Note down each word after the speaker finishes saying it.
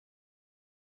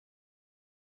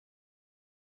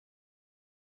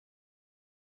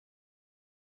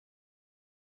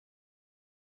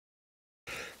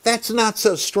That's not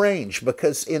so strange,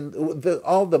 because in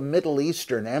all the Middle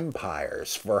Eastern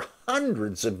empires for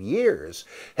hundreds of years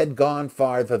had gone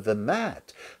farther than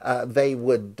that. They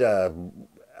would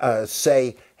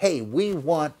say, hey, we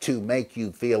want to make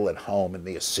you feel at home in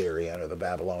the Assyrian or the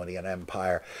Babylonian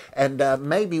Empire, and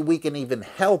maybe we can even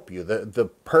help you. The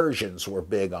Persians were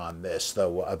big on this,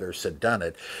 though others had done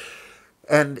it.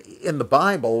 And in the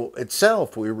Bible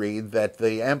itself, we read that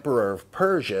the emperor of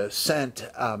Persia sent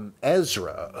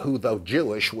Ezra, who, though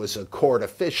Jewish, was a court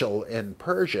official in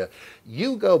Persia.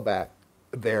 You go back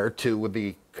there to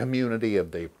the community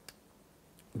of the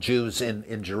Jews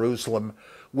in Jerusalem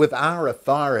with our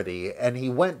authority, and he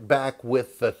went back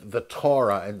with the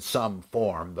Torah in some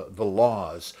form, the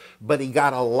laws, but he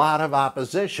got a lot of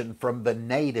opposition from the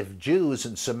native Jews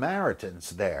and Samaritans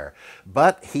there.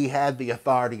 But he had the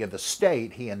authority of the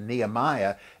state, he and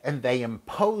Nehemiah, and they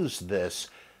imposed this.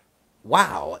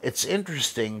 Wow, it's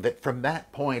interesting that from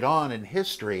that point on in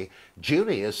history,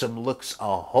 Judaism looks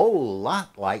a whole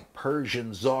lot like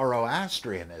Persian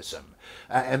Zoroastrianism.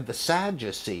 And the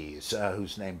Sadducees,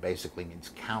 whose name basically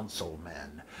means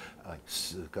councilmen,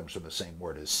 comes from the same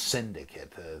word as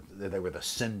syndicate. They were the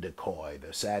syndicoi,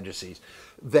 the Sadducees.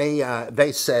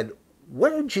 They said,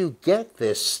 where did you get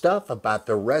this stuff about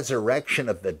the resurrection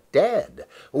of the dead?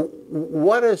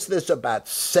 What is this about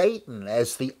Satan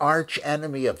as the arch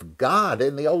enemy of God?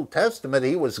 In the Old Testament,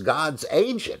 he was God's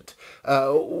agent.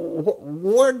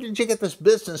 Where did you get this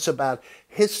business about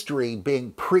history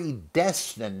being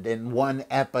predestined in one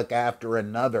epoch after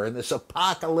another, and this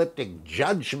apocalyptic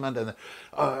judgment and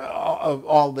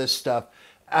all this stuff?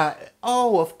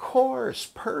 Oh, of course,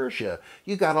 Persia.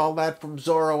 You got all that from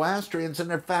Zoroastrians,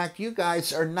 and in fact, you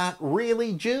guys are not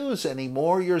really Jews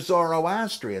anymore. You're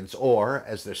Zoroastrians, or,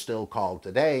 as they're still called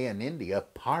today in India,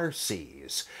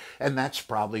 Parsis. And that's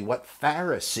probably what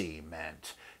Pharisee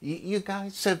meant. You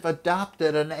guys have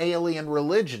adopted an alien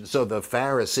religion, so the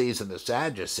Pharisees and the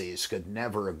Sadducees could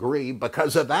never agree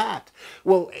because of that.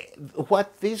 Well,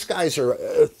 what these guys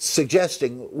are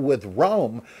suggesting with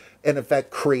Rome, in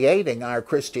effect creating our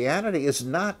Christianity, is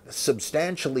not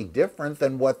substantially different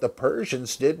than what the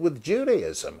Persians did with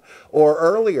Judaism or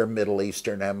earlier Middle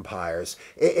Eastern empires.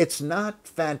 It's not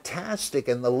fantastic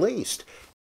in the least.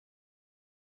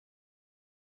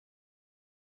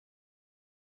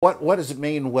 What does it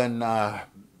mean when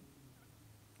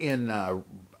in 1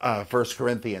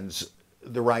 Corinthians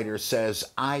the writer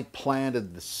says, I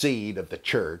planted the seed of the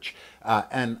church,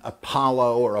 and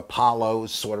Apollo or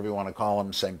Apollos, whatever you want to call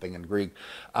him, same thing in Greek,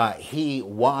 he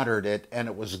watered it, and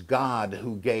it was God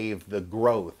who gave the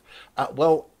growth.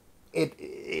 Well,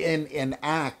 in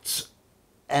Acts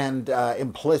and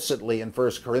implicitly in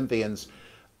 1 Corinthians,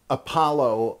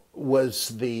 Apollo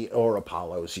was or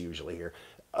Apollos usually here,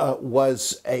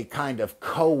 was a kind of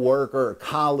co-worker,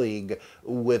 colleague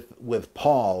with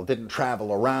Paul. Didn't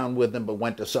travel around with him, but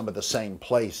went to some of the same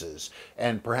places.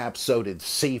 And perhaps so did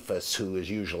Cephas, who is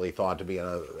usually thought to be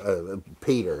a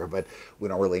Peter, but we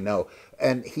don't really know.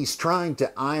 And he's trying to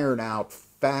iron out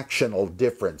factional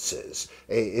differences.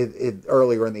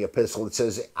 Earlier in the epistle it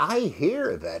says, I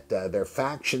hear that there are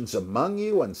factions among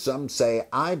you, and some say,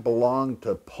 I belong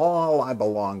to Paul, I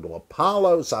belong to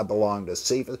Apollos, I belong to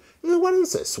Cephas. What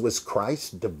is this? Was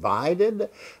Christ divided?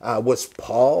 Was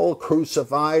Paul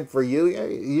crucified for you?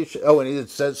 And it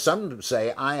says, some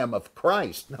say, I am of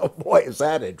Christ. Oh boy, is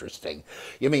that interesting.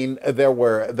 You mean there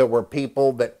were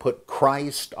people that put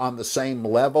Christ on the same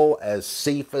level as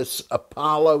Cephas,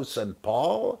 Apollos, and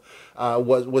Paul?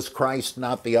 Was Christ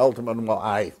not the ultimate? Well,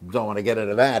 I don't want to get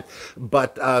into that.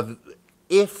 But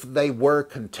if they were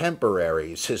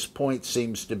contemporaries, his point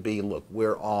seems to be, look,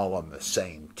 we're all on the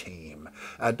same team.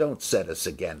 Don't set us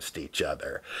against each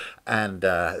other. And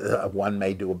one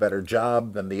may do a better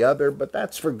job than the other, but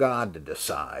that's for God to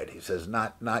decide. He says,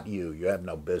 not you. You have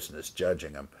no business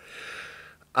judging them.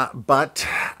 But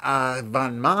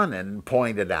von Manen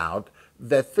pointed out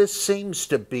that this seems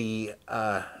to be...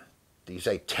 you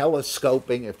say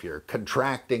telescoping, if you're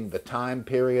contracting the time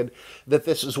period, that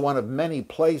this is one of many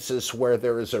places where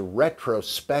there is a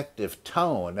retrospective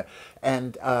tone,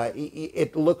 and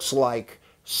it looks like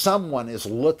someone is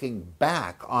looking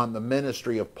back on the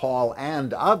ministry of Paul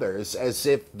and others as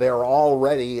if they're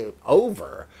already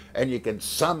over, and you can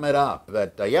sum it up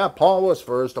that, yeah, Paul was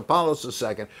first, Apollos was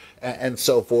second, and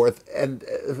so forth. And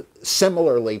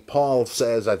similarly, Paul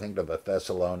says, I think to the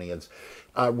Thessalonians,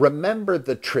 remember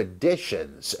the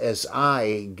traditions as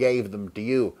I gave them to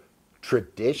you.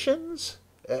 Traditions?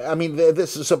 I mean,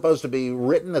 this is supposed to be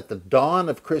written at the dawn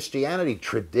of Christianity.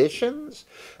 Traditions?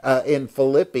 In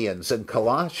Philippians and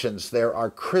Colossians, there are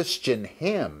Christian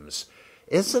hymns.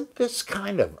 isn't this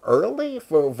kind of early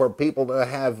for people to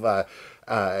have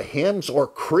hymns or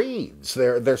creeds?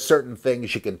 There's certain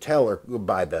things you can tell or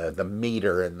by the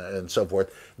meter and so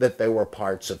forth that they were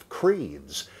parts of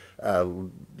creeds,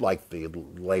 like the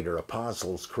later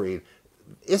Apostles' Creed.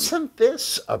 Isn't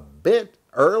this a bit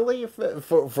early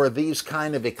for these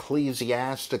kind of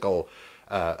ecclesiastical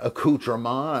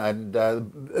accoutrements and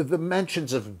the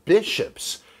mentions of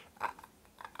bishops?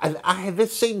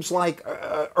 This seems like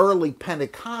early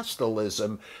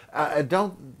Pentecostalism.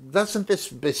 Doesn't this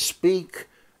bespeak?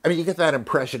 I mean, you get that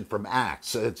impression from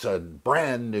Acts. It's a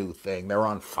brand new thing. They're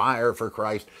on fire for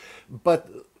Christ, but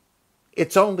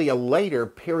it's only a later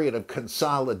period of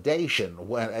consolidation,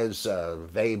 when, as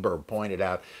Weber pointed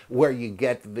out, where you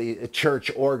get the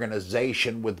church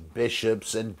organization with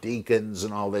bishops and deacons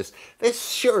and all this.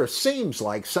 This sure seems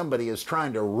like somebody is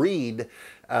trying to read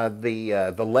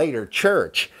the later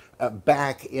church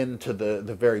back into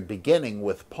the very beginning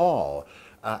with Paul,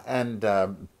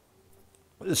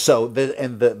 so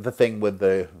the thing with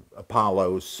the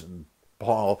Apollos and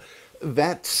Paul,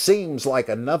 that seems like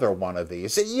another one of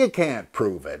these. You can't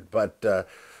prove it, but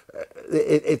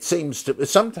it seems to.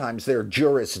 Sometimes there are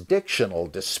jurisdictional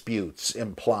disputes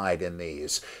implied in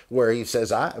these, where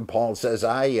Paul says,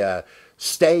 I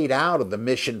stayed out of the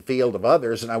mission field of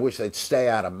others, and I wish they'd stay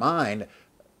out of mine.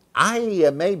 I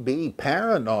may be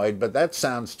paranoid, but that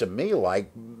sounds to me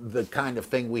like the kind of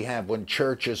thing we have when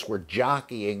churches were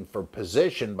jockeying for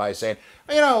position by saying,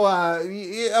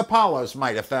 Apollos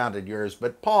might have founded yours,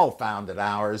 but Paul founded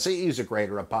ours. He's a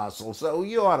greater apostle, so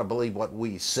you ought to believe what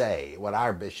we say, what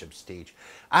our bishops teach.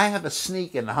 I have a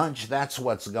sneaking hunch that's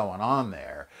what's going on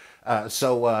there.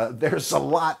 So there's a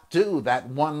lot to that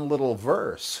one little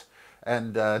verse.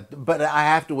 But I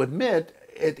have to admit,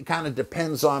 it kind of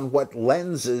depends on what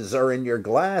lenses are in your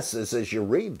glasses as you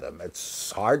read them.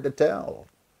 It's hard to tell.